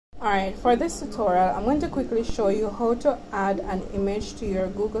Alright, for this tutorial, I'm going to quickly show you how to add an image to your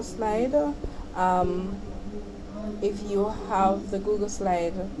Google Slide if you have the Google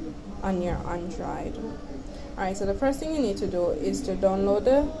Slide on your Android. Alright, so the first thing you need to do is to download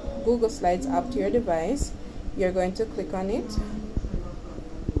the Google Slides app to your device. You're going to click on it.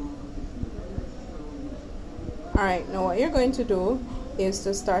 Alright, now what you're going to do is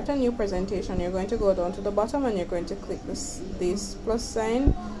to start a new presentation. You're going to go down to the bottom and you're going to click this plus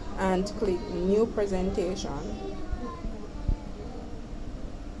sign and click new presentation.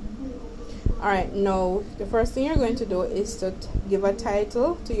 Alright, now the first thing you're going to do is to give a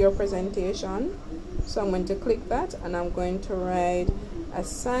title to your presentation. So I'm going to click that and I'm going to write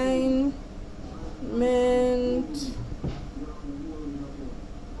assignment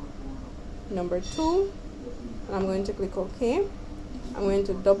number 2. And I'm going to click OK. I'm going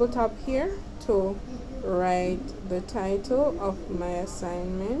to double tap here to write the title of my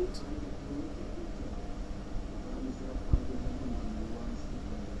assignment.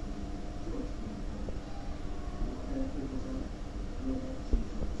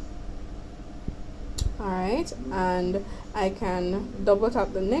 Alright, and I can double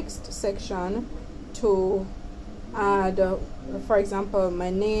tap the next section to add, for example, my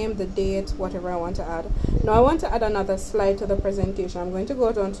name, the date, whatever I want to add. Now I want to add another slide to the presentation. I'm going to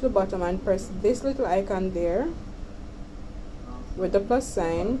go down to the bottom and press this little icon there with the plus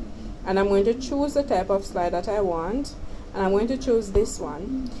sign, and I'm going to choose the type of slide that I want, and I'm going to choose this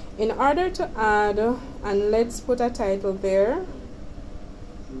one. In order to add, and let's put a title there,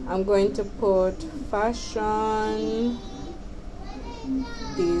 I'm going to put fashion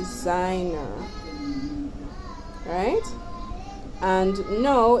designer. Right? And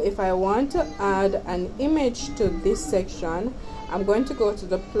now if I want to add an image to this section, I'm going to go to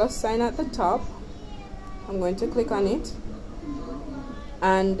the plus sign at the top. I'm going to click on it,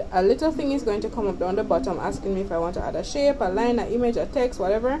 and a little thing is going to come up down the bottom asking me if I want to add a shape, a line, an image, a text,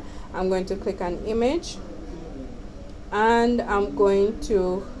 whatever. I'm going to click on image, and I'm going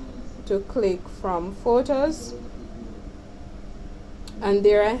to click from photos, and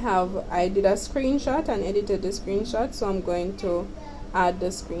there I did a screenshot and edited the screenshot, so I'm going to add the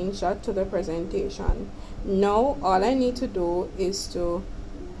screenshot to the presentation. Now all I need to do is to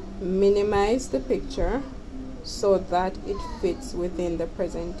minimize the picture so that it fits within the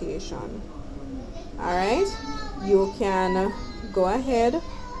presentation. Alright, you can go ahead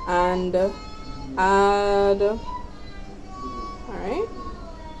and add, alright,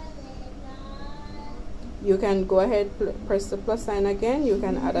 you can go ahead, press the plus sign again, you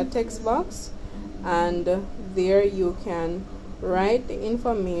can add a text box, and there you can write the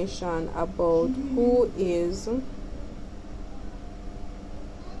information about who is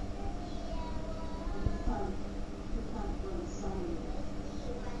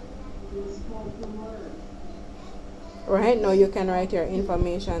right. Now you can write your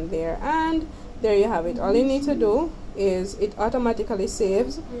information there, and there you have it. All you need to do is it automatically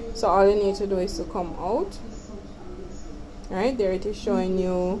saves, so all you need to do is to come out. Right there it is showing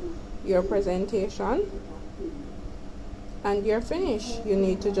you your presentation, and you're finished. You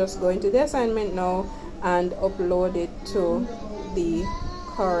need to just go into the assignment now and upload it to the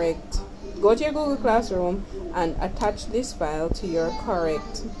correct, go to your Google Classroom and attach this file to your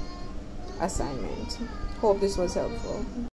correct assignment. Hope this was helpful.